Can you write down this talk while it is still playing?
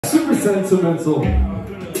super sentimental.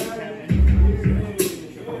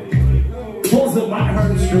 Pulls at my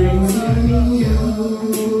heartstrings.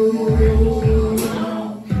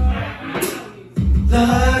 La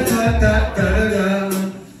da da da da,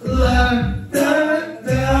 la da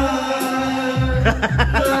da,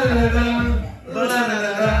 la da da, la da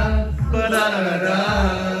da, la da da.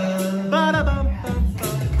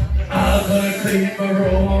 I couldn't clean my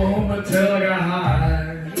room until I got high.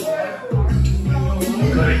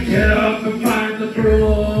 Couldn't get up and find the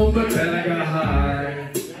broom, but then I got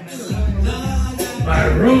high. My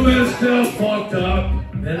room is still fucked up,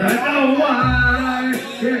 and I know why.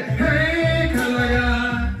 Yeah, hey, cause I got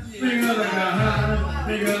high,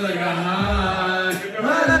 because I got high.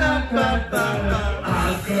 I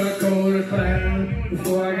could go to class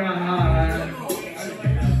before I got high.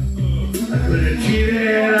 I could have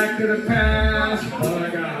cheated, I could have passed, but I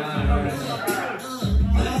got high.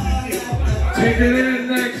 Taking it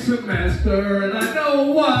next semester, and I know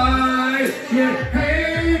why. Yeah,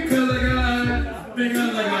 hey, cause I got high,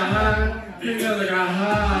 because I got high, because I got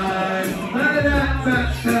high.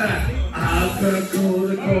 I could have cooled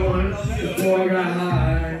the corn before I got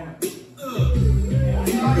high.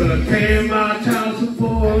 I could have paid my child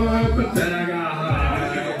support, but then I got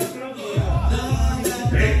high.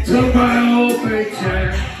 They took my whole paycheck,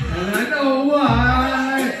 and I know why.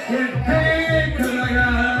 Yeah, hey, cause I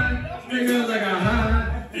got high, because I got high,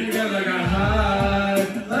 because I got high.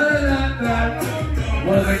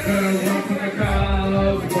 Well, I could have run from the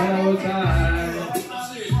college while I was high.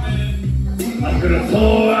 I could have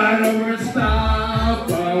pulled right over and stopped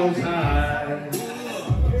while I was high.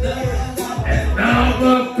 And now I'm a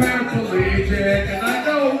paraplegic, and I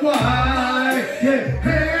know why. Yeah,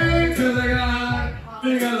 hey, cause I got high,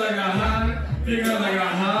 because I got high, because I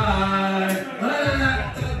got high.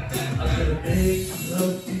 I could have made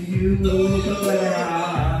love to you, but I got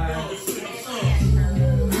high.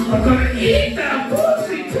 I'm gonna eat that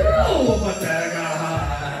pussy too, but then I got high.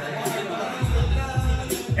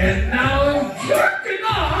 And now I'm jerking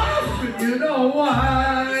off, and you know why.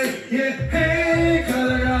 Yeah, hey, cause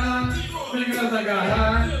I got high, because I got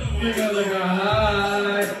high, because I got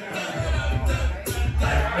high. I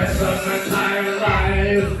messed up my entire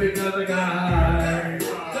life because I got high.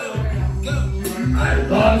 I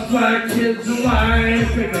lost my kids and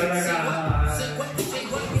wife because I got high.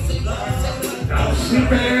 Now I'm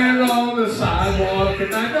sleeping on the sidewalk,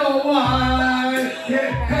 and I know why.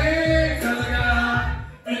 Yeah, hey, cause I got high,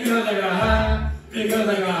 because I got high, because I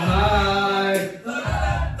got high.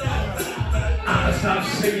 I stopped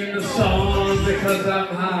singing the song because I'm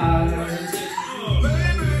high.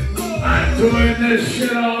 I'm doing this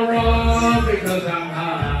shit all wrong because I'm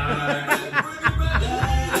high.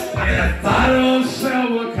 And if I don't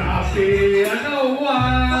sell a copy, I know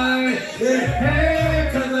why. Yeah, hey,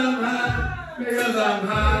 cause I'm high, because I'm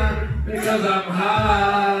high, because I'm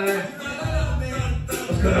high. I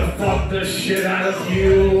was gonna fuck the shit out of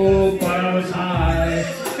you, but I was high.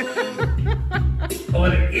 I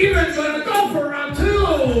wasn't even gonna go for round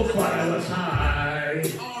two, but I was high.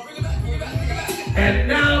 And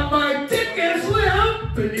now my dick is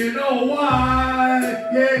limp, and you know why.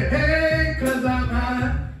 Yeah, hey, cause I'm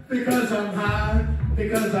high, because I'm high,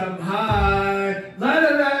 because I'm high. La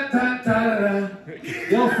da da da da da.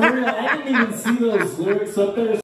 Yo, for real, I didn't even see those lyrics up there.